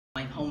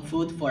home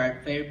food for a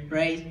fair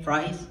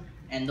price,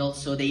 and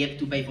also they have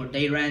to pay for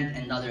their rent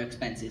and other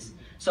expenses.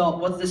 So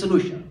what's the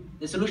solution?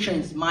 The solution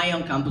is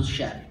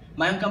Myoncampuschef.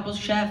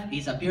 Myoncampuschef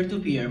is a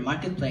peer-to-peer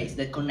marketplace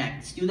that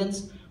connects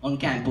students on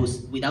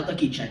campus without a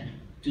kitchen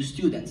to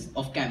students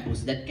of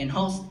campus that can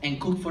host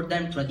and cook for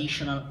them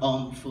traditional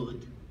home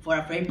food for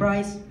a fair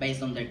price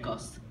based on their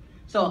cost.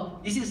 So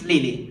this is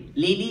Lily.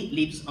 Lily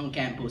lives on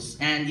campus,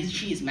 and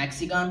she is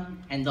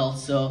Mexican, and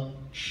also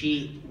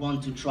she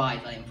wants to try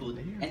Italian food.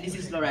 And this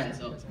is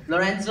Lorenzo.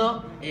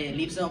 Lorenzo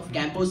lives on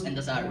campus and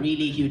has a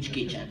really huge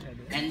kitchen.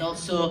 And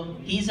also,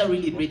 he's a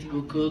really pretty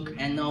good cook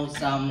and knows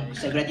some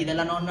segreti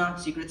della nonna,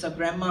 secrets of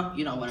grandma,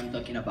 you know what I'm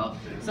talking about.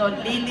 So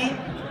Lily,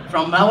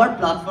 from our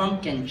platform,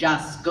 can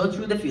just go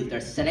through the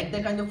filters, select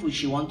the kind of food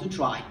she wants to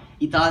try,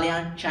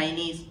 Italian,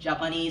 Chinese,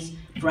 Japanese,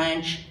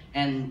 French,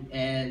 and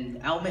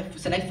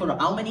select for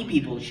how many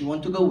people she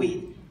wants to go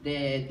with,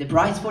 the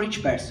price for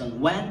each person,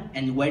 when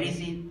and where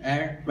is it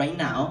right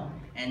now,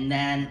 and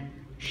then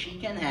she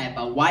can have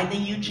a wide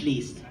and huge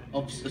list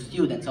of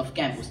students of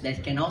campus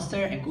that can host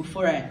her and cook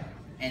for her.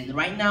 And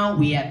right now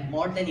we have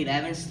more than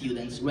 11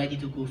 students ready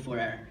to cook for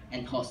her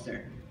and host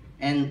her.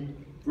 And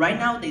right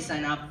now they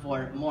sign up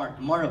for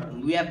more of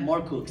them. We have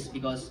more cooks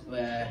because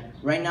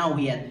right now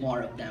we had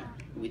more of them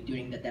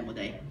during the demo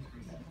day.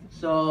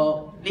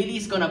 So Lily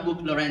is gonna book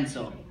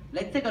Lorenzo.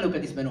 Let's take a look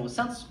at this menu.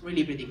 Sounds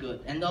really pretty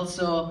good. And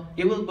also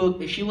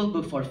she will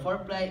book for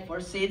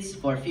four seats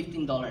for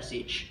 $15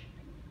 each.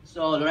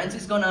 So Lorenzo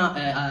is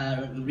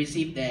gonna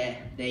receive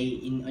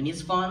on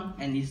his phone,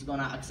 and he's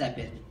gonna accept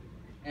it.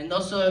 And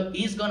also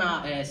he's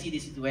gonna see the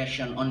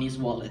situation on his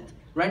wallet.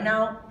 Right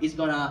now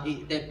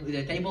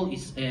the table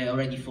is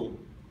already full.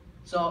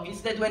 So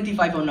it's the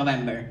 25th of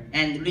November,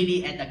 and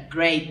Lily had a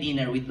great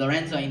dinner with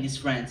Lorenzo and his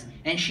friends,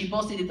 and she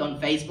posted it on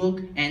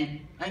Facebook,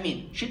 and I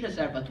mean, she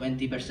deserved a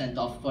 20%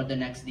 off for the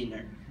next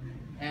dinner.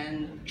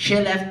 And she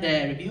left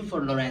the review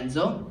for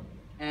Lorenzo,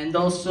 and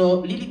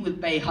also Lily will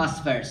pay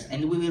us first,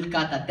 and we will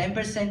cut a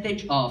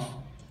 10% off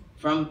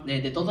from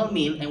the total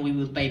meal, and we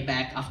will pay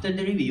back after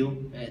the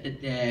review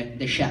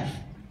the chef.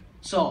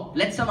 So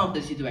let's sum up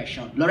the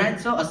situation.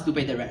 Lorenzo has to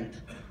pay the rent.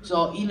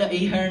 So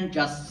he earned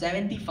just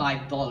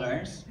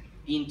 $75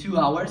 in 2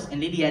 hours, and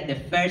Lily had the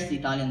first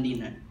Italian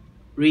dinner,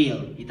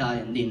 real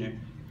Italian dinner.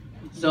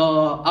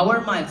 So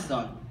our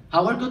milestone,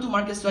 our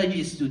go-to-market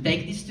strategy is to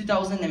take this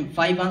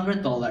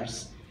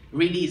 $2,500,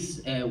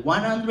 release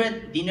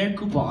 100 dinner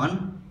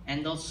coupon,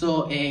 and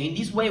also in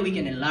this way we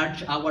can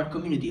enlarge our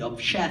community of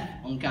chefs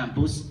on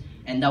campus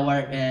and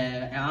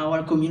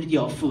our community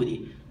of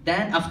foodie.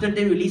 Then after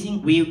the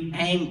releasing, we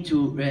aim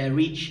to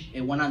reach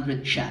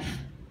 100 chefs.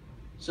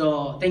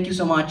 So thank you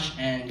so much,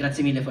 and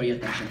grazie mille for your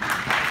attention.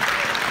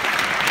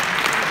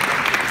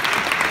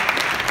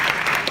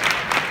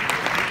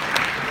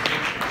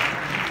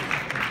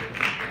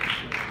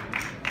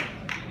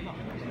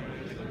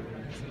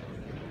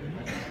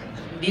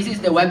 This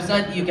is the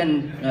website. You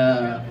can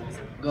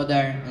go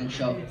there and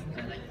shop.